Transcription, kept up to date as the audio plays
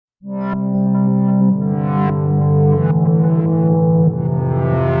Hello,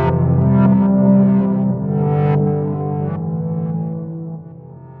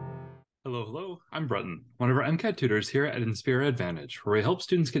 I'm Bretton, one of our MCAT tutors here at Inspira Advantage, where we help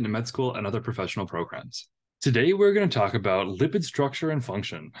students get into med school and other professional programs. Today, we're going to talk about lipid structure and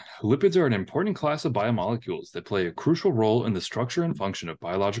function. Lipids are an important class of biomolecules that play a crucial role in the structure and function of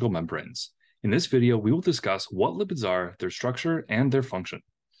biological membranes. In this video, we will discuss what lipids are, their structure, and their function.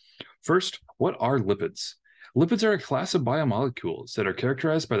 First, what are lipids? Lipids are a class of biomolecules that are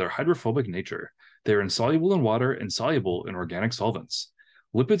characterized by their hydrophobic nature. They are insoluble in water and soluble in organic solvents.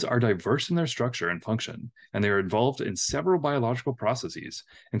 Lipids are diverse in their structure and function, and they are involved in several biological processes,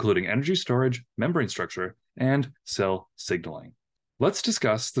 including energy storage, membrane structure, and cell signaling. Let's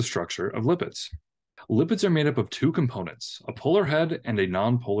discuss the structure of lipids. Lipids are made up of two components, a polar head and a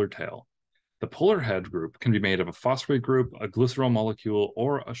nonpolar tail. The polar head group can be made of a phosphate group, a glycerol molecule,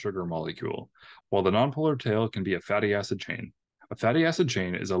 or a sugar molecule, while the nonpolar tail can be a fatty acid chain. A fatty acid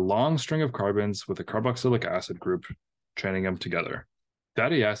chain is a long string of carbons with a carboxylic acid group chaining them together.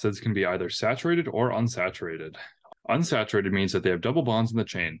 Fatty acids can be either saturated or unsaturated. Unsaturated means that they have double bonds in the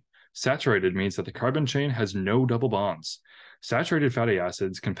chain. Saturated means that the carbon chain has no double bonds. Saturated fatty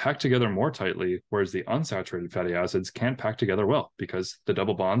acids can pack together more tightly, whereas the unsaturated fatty acids can't pack together well because the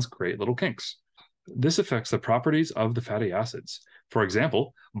double bonds create little kinks. This affects the properties of the fatty acids. For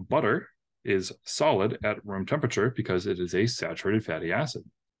example, butter is solid at room temperature because it is a saturated fatty acid,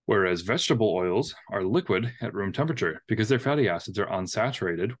 whereas vegetable oils are liquid at room temperature because their fatty acids are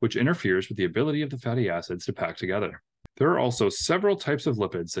unsaturated, which interferes with the ability of the fatty acids to pack together. There are also several types of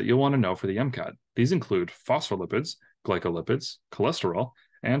lipids that you'll want to know for the MCAT. These include phospholipids, glycolipids, cholesterol,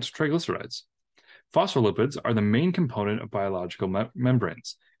 and triglycerides. Phospholipids are the main component of biological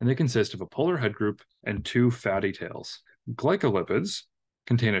membranes, and they consist of a polar head group and two fatty tails. Glycolipids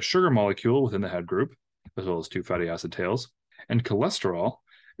contain a sugar molecule within the head group, as well as two fatty acid tails, and cholesterol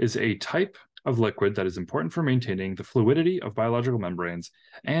is a type of liquid that is important for maintaining the fluidity of biological membranes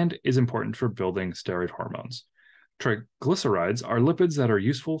and is important for building steroid hormones. Triglycerides are lipids that are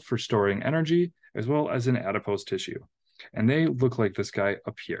useful for storing energy as well as in adipose tissue, and they look like this guy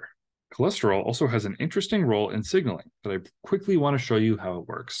up here. Cholesterol also has an interesting role in signaling, but I quickly want to show you how it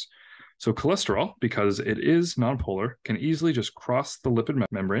works. So cholesterol, because it is nonpolar, can easily just cross the lipid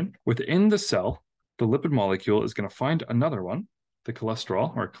membrane. Within the cell, the lipid molecule is going to find another one, the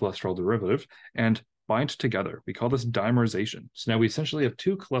cholesterol or cholesterol derivative, and bind together. We call this dimerization. So now we essentially have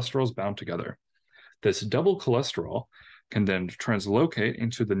two cholesterols bound together. This double cholesterol can then translocate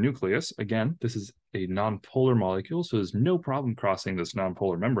into the nucleus. Again, this is a nonpolar molecule, so there's no problem crossing this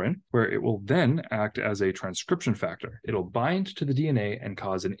nonpolar membrane, where it will then act as a transcription factor. It'll bind to the DNA and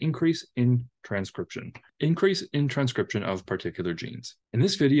cause an increase in transcription of particular genes. In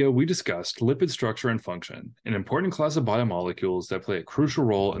this video, we discussed lipid structure and function, an important class of biomolecules that play a crucial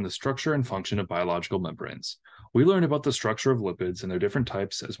role in the structure and function of biological membranes. We learned about the structure of lipids and their different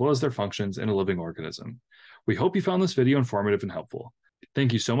types, as well as their functions in a living organism. We hope you found this video informative and helpful.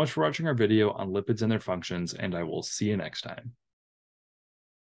 Thank you so much for watching our video on lipids and their functions, and I will see you next time.